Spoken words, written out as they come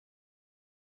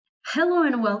Hello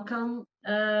and welcome.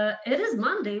 It is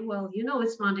Monday. Well, you know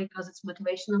it's Monday because it's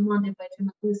Motivational Monday by Jim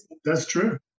Lucy. That's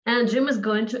true. And Jim is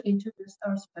going to introduce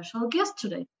our special guest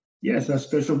today. Yes, our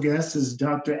special guest is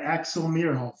Dr. Axel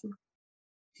Meerhofer.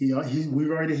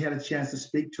 We've already had a chance to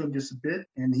speak to him just a bit,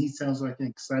 and he sounds like an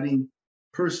exciting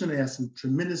person who has some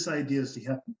tremendous ideas to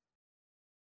help him.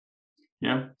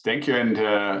 Yeah, thank you,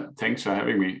 and thanks for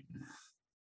having me.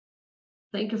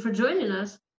 Thank you for joining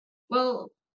us.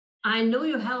 Well, I know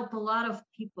you help a lot of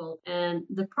people, and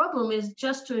the problem is,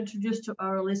 just to introduce to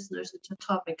our listeners the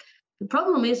topic, the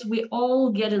problem is we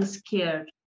all getting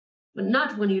scared. But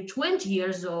not when you're 20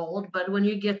 years old, but when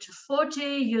you get to 40,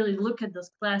 you look at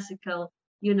those classical,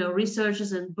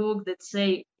 researches and books that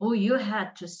say, oh, you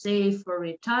had to save for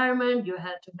retirement, you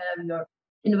had to have your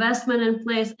investment in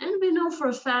place. And we know for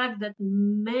a fact that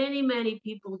many, many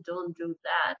people don't do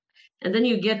that. And then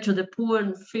you get to the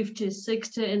point 50,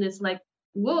 60, and it's like,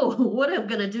 whoa, what am I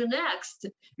going to do next?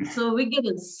 So we're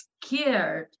getting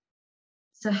scared.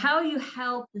 So how you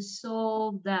help to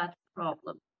solve that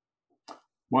problem?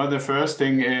 Well, the first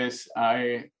thing is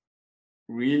I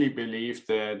really believe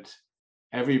that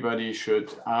everybody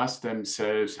should ask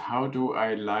themselves, how do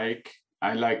I like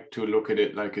to look at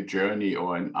it like a journey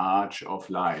or an arch of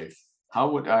life. How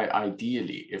would I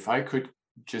ideally, if I could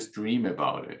just dream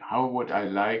about it, how would I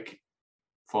like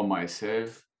for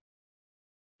myself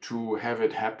to have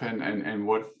it happen, and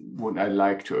what would I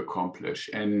like to accomplish?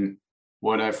 And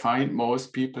what I find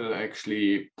most people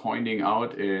actually pointing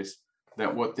out is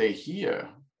that what they hear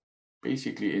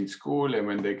basically in school and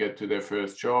when they get to their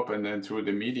first job and then through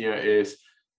the media is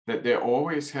that they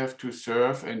always have to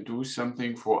serve and do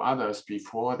something for others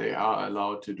before they are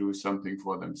allowed to do something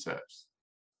for themselves.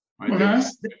 Right? Well,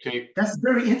 that's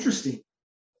very interesting.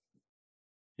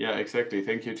 Yeah, exactly.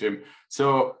 Thank you, Jim.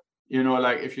 So,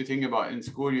 like if you think about in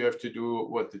school, you have to do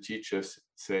what the teachers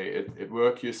say. At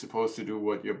work, you're supposed to do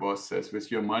what your boss says.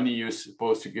 With your money, you're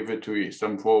supposed to give it to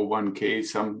some 401k,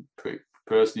 some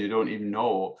person you don't even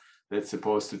know that's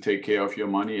supposed to take care of your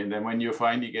money. And then when you're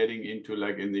finally getting into,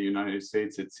 like in the United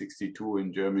States, it's 62,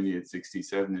 in Germany, it's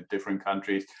 67, in different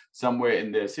countries, somewhere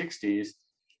in their 60s,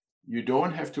 you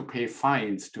don't have to pay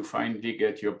fines to finally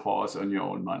get your paws on your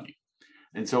own money.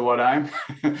 And so what I'm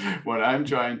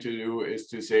trying to do is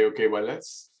to say, okay, well,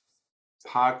 let's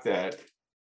park that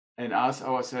and ask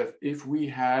ourselves, if we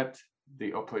had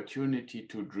the opportunity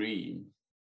to dream,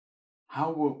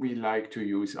 how would we like to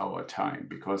use our time?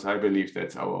 Because I believe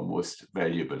that's our most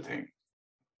valuable thing.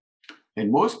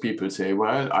 And most people say,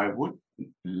 well, I would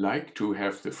like to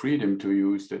have the freedom to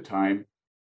use the time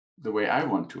the way I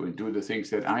want to and do the things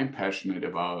that I'm passionate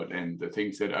about and the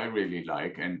things that I really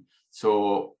like. And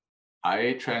so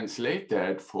I translate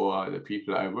that for the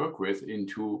people I work with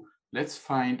into, let's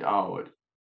find out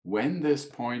when this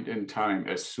point in time,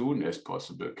 as soon as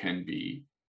possible, can be,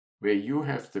 where you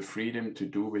have the freedom to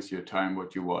do with your time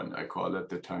what you want. I call it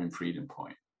the time freedom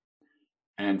point.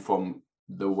 And from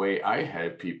the way I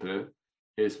help people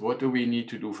is, what do we need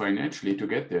to do financially to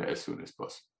get there as soon as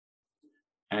possible?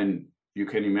 And you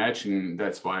can imagine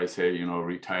that's why I say,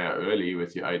 retire early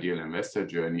with the ideal investor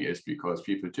journey, is because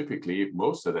people typically,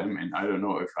 most of them, and I don't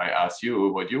know if I ask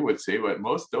you what you would say, but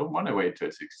most don't want to wait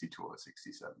till 62 or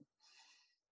 67.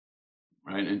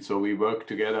 Right. And so we work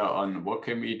together on what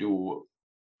can we do.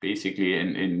 Basically,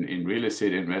 in real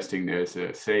estate investing, there's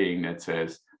a saying that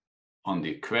says, on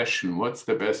the question, what's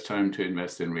the best time to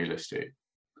invest in real estate?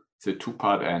 It's a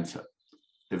two-part answer.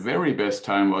 The very best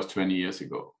time was 20 years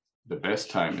ago. The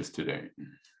best time is today.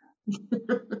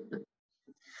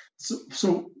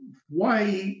 So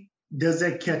why does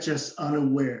that catch us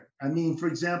unaware? I mean, for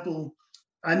example,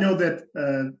 I know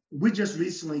that we just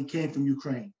recently came from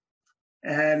Ukraine.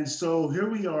 And so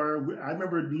here we are. I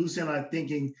remember Lucy and I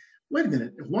thinking, wait a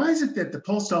minute, why is it that the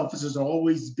post offices are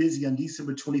always busy on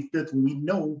December 25th when we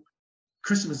know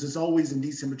Christmas is always in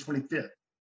December 25th?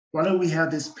 Why do we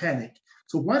have this panic?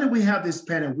 So why do we have this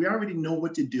panic? We already know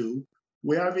what to do.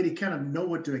 We already kind of know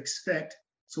what to expect.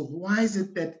 So why is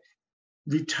it that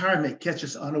retirement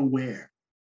catches us unaware?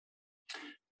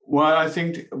 Well, I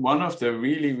think one of the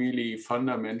really, really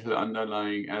fundamental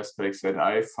underlying aspects that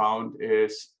I found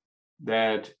is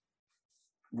that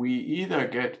we either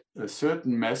get a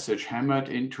certain message hammered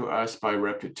into us by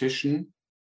repetition,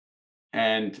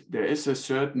 and there is a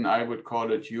certain, I would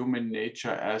call it, human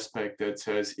nature aspect that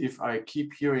says, if I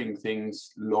keep hearing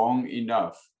things long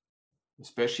enough,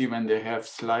 especially when they have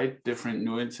slight different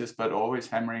nuances, but always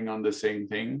hammering on the same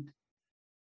thing,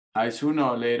 I sooner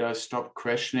or later stop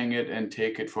questioning it and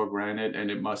take it for granted,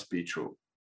 and it must be true.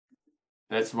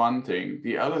 That's one thing.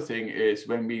 The other thing is,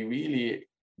 when we really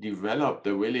develop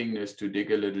the willingness to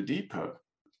dig a little deeper,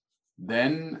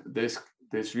 then this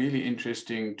really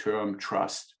interesting term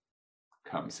trust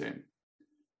comes in.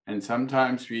 And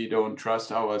sometimes we don't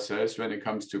trust ourselves when it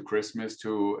comes to Christmas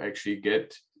to actually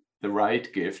get the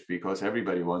right gift, because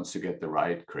everybody wants to get the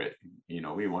right gift.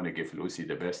 We want to give Lucy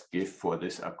the best gift for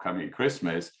this upcoming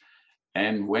Christmas.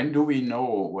 And when do we know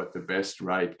what the best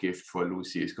right gift for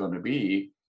Lucy is going to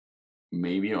be?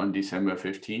 Maybe on December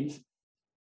 15th,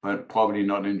 but probably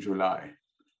not in July,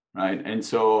 right? And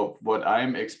so what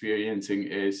I'm experiencing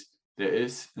is there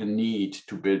is a need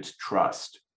to build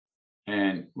trust.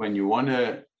 And when you want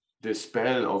to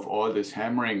dispel of all this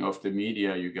hammering of the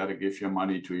media, you got to give your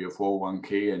money to your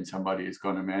 401k and somebody is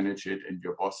going to manage it and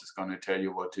your boss is going to tell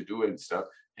you what to do and stuff,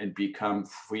 and become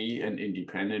free and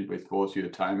independent with both your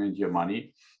time and your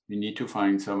money, you need to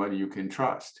find somebody you can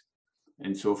trust.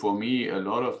 And so for me, a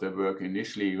lot of the work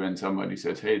initially, when somebody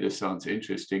says, hey, this sounds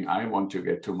interesting, I want to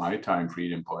get to my time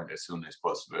freedom point as soon as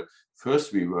possible.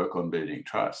 First, we work on building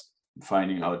trust,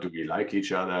 finding out, do we like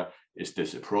each other? Is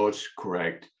this approach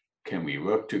correct? Can we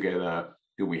work together?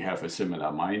 Do we have a similar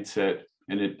mindset?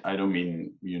 And I don't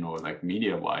mean, like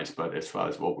media-wise, but as far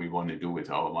as what we want to do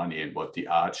with our money and what the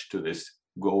arch to this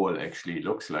goal actually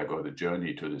looks like, or the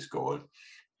journey to this goal.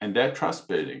 And that trust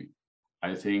building,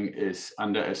 I think, is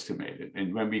underestimated.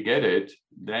 And when we get it,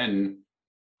 then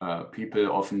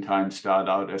people oftentimes start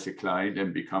out as a client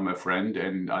and become a friend,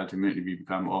 and ultimately we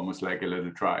become almost like a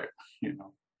little tribe,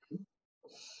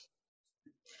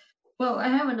 Well, I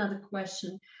have another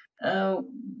question.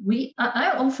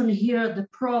 I often hear the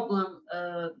problem,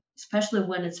 especially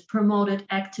when it's promoted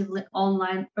actively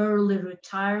online, early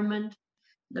retirement.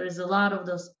 There is a lot of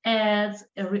those ads.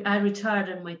 I retired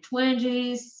in my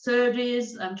 20s,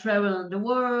 30s, I'm traveling the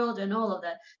world and all of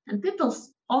that. And people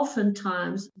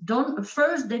oftentimes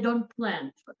they don't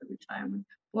plan for the retirement,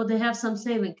 or they have some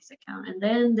savings account. And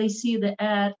then they see the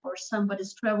ad or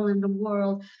somebody's traveling the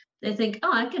world. They think,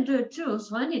 oh, I can do it too,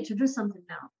 so I need to do something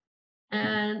now.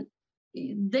 And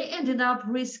they ended up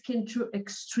risking to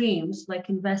extremes, like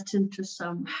investing to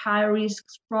some high risk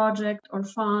project or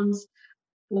funds,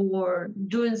 or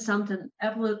doing something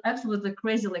absolutely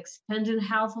crazy, like spending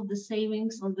half of the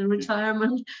savings of the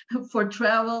retirement for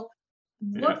travel.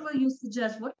 What will you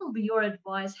suggest? What will be your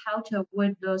advice? How to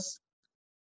avoid those,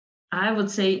 I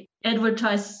would say,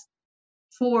 advertised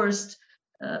forced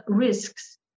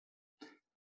risks?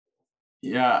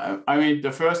 Yeah, I mean,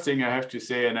 the first thing I have to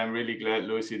say, and I'm really glad,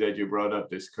 Lucy, that you brought up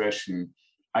this question.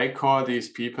 I call these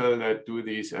people that do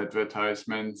these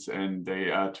advertisements and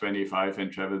they are 25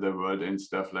 and travel the world and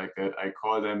stuff like that, I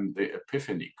call them the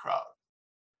epiphany crowd.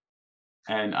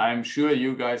 And I'm sure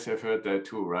you guys have heard that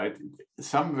too, right?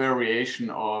 Some variation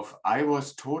of, I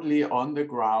was totally on the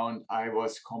ground. I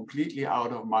was completely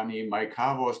out of money. My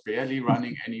car was barely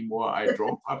running anymore. I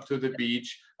drove up to the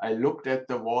beach. I looked at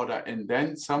the water, and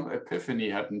then some epiphany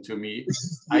happened to me.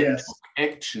 Yes. I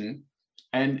took action.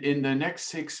 And in the next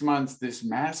 6 months, this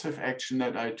massive action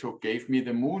that I took gave me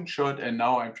the moonshot, and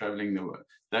now I'm traveling the world.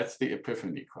 That's the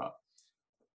epiphany crowd.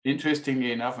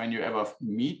 Interestingly enough, when you ever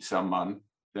meet someone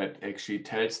that actually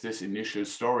tells this initial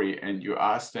story and you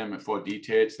ask them for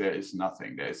details, there is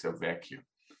nothing, there is a vacuum,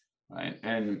 right?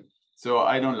 And so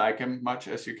I don't like him much,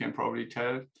 as you can probably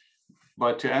tell.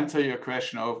 But to answer your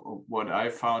question of what I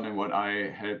found and what I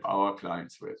help our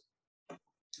clients with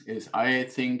is, I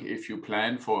think if you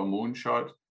plan for a moonshot,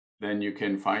 then you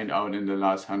can find out in the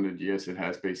last 100 years, it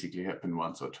has basically happened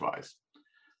once or twice.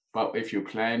 But if you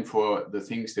plan for the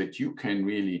things that you can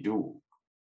really do,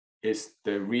 is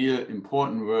the real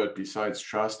important word besides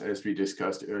trust, as we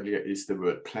discussed earlier, is the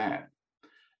word plan.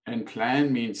 And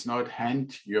plan means not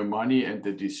hand your money and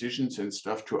the decisions and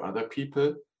stuff to other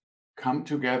people. Come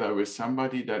together with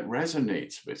somebody that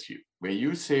resonates with you, where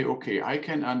you say, okay, I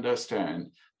can understand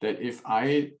that if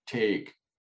I take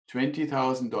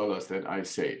 $20,000 that I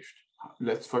saved,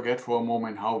 let's forget for a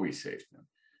moment how we saved them.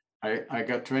 I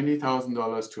got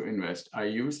 $20,000 to invest. I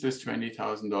use this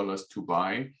 $20,000 to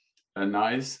buy a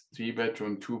nice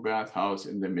 3-bedroom, 2-bath house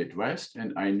in the Midwest.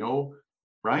 And I know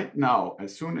right now,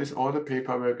 as soon as all the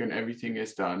paperwork and everything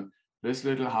is done, this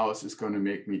little house is going to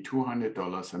make me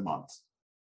 $200 a month.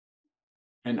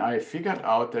 And I figured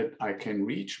out that I can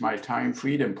reach my time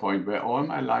freedom point where all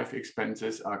my life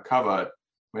expenses are covered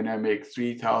when I make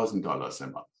 $3,000 a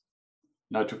month.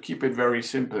 Now, to keep it very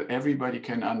simple, everybody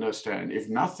can understand, if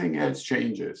nothing else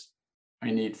changes,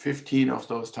 I need 15 of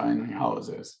those tiny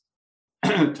houses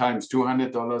times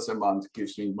 $200 a month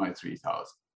gives me my 3,000.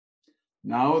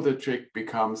 Now the trick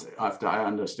becomes, after I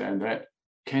understand that,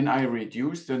 can I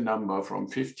reduce the number from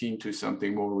 15 to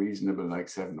something more reasonable, like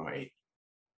 7 or 8?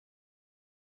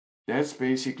 That's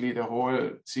basically the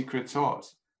whole secret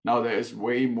sauce. Now there is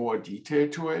way more detail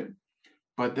to it,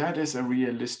 but that is a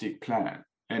realistic plan.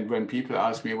 And when people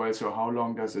ask me, well, so how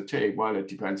long does it take? Well, it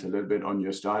depends a little bit on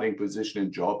your starting position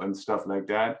and job and stuff like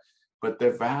that. But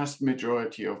the vast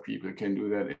majority of people can do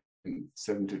that in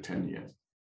 7 to 10 years.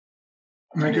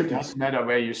 And it doesn't matter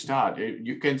where you start.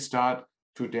 You can start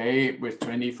today with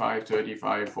 25,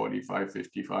 35, 45,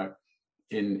 55.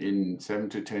 In 7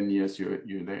 to 10 years,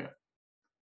 you're there.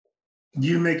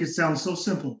 You make it sound so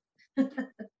simple.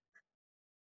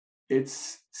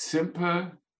 It's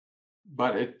simple,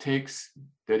 but it takes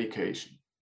dedication.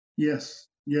 Yes,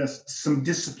 some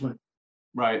discipline.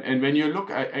 Right. And when you look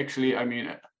at, actually, I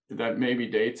mean, that maybe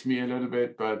dates me a little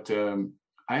bit, but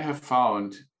I have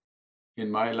found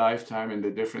in my lifetime and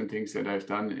the different things that I've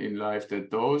done in life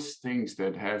that those things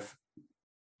that have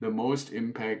the most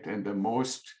impact and the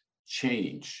most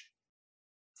change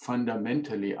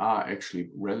fundamentally are actually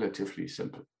relatively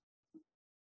simple.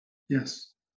 Yes.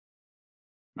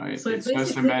 Right. So it's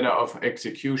just a matter of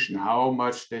execution. How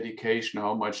much dedication,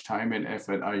 how much time and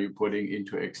effort are you putting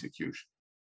into execution?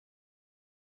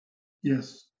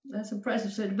 Yes. That's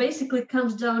impressive. So it basically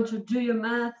comes down to do your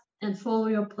math and follow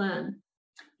your plan.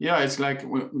 Yeah, it's like,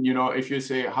 you know, if you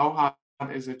say, how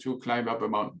hard is it to climb up a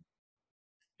mountain?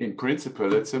 In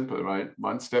principle, it's simple, right?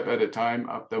 One step at a time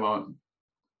up the mountain.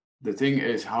 The thing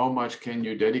is, how much can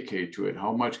you dedicate to it?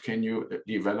 How much can you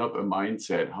develop a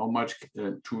mindset? How much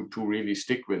to really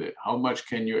stick with it? How much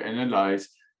can you analyze?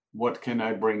 What can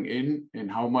I bring in? And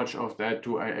how much of that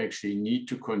do I actually need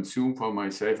to consume for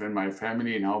myself and my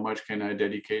family? And how much can I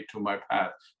dedicate to my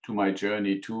path, to my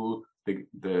journey, to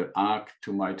the arc,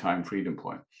 to my time freedom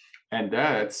point? And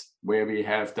that's where we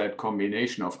have that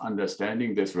combination of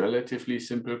understanding this relatively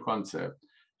simple concept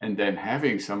and then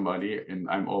having somebody, and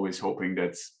I'm always hoping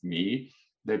that's me,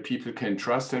 that people can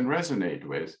trust and resonate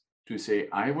with, to say,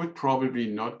 I would probably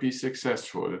not be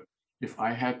successful if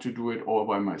I had to do it all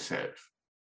by myself.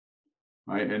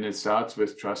 Right? And it starts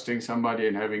with trusting somebody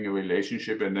and having a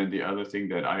relationship. And then the other thing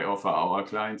that I offer our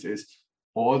clients is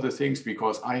all the things,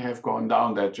 because I have gone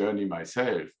down that journey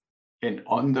myself. And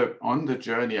on the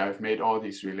journey, I've made all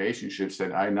these relationships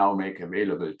that I now make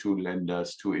available to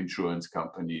lenders, to insurance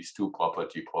companies, to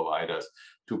property providers,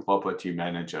 to property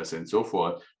managers, and so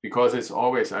forth. Because it's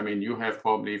always, I mean, you have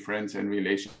probably friends and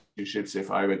relationships.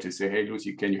 If I were to say, hey,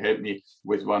 Lucy, can you help me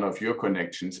with one of your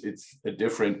connections? It's a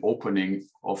different opening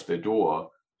of the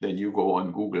door than you go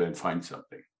on Google and find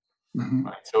something. Mm-hmm.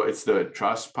 Right. So it's the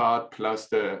trust part plus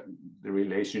the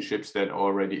relationships that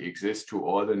already exist to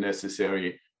all the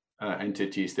necessary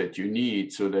entities that you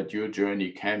need, so that your journey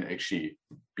can actually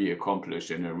be accomplished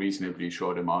in a reasonably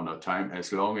short amount of time,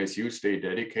 as long as you stay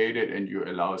dedicated and you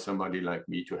allow somebody like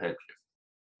me to help you.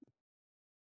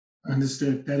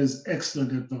 Understood. That is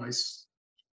excellent advice.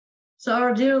 So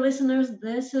our dear listeners,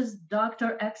 this is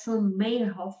Dr. Axel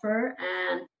Meyerhofer,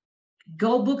 and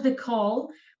go book the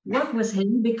call, work with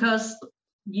him, because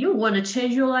you want to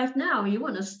change your life now. You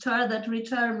want to start that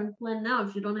retirement plan now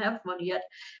if you don't have one yet.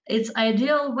 It's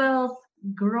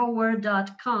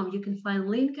idealwealthgrower.com. You can find a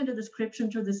link in the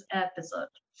description to this episode.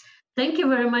 Thank you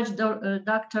very much,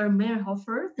 Dr.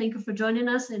 Meyerhofer. Thank you for joining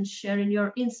us and sharing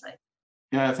your insight.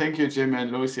 Yeah, thank you, Jim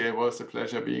and Lucy. It was a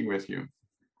pleasure being with you.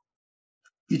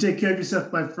 You take care of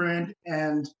yourself, my friend.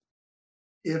 And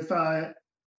if I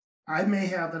may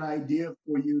have an idea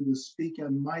for you to speak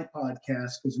on my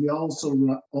podcast, because we also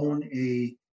own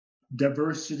a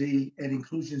diversity and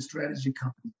inclusion strategy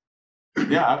company.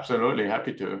 Yeah, absolutely.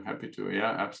 Happy to.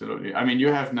 Yeah, absolutely. I mean,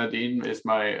 you have Nadine as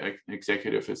my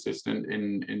executive assistant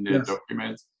in the yes.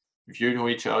 documents. If you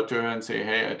reach out to her and say,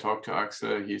 hey, I talked to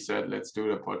Axel, he said, let's do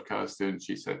the podcast, and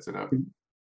she sets it up.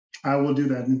 I will do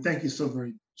that. And thank you so very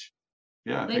much.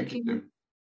 Yeah, thank you, Jim.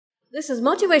 This is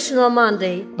Motivational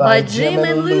Monday by Jim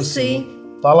and Lucy.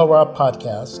 Follow our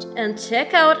podcast and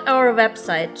check out our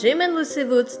website,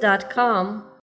 jimandlucywoods.com.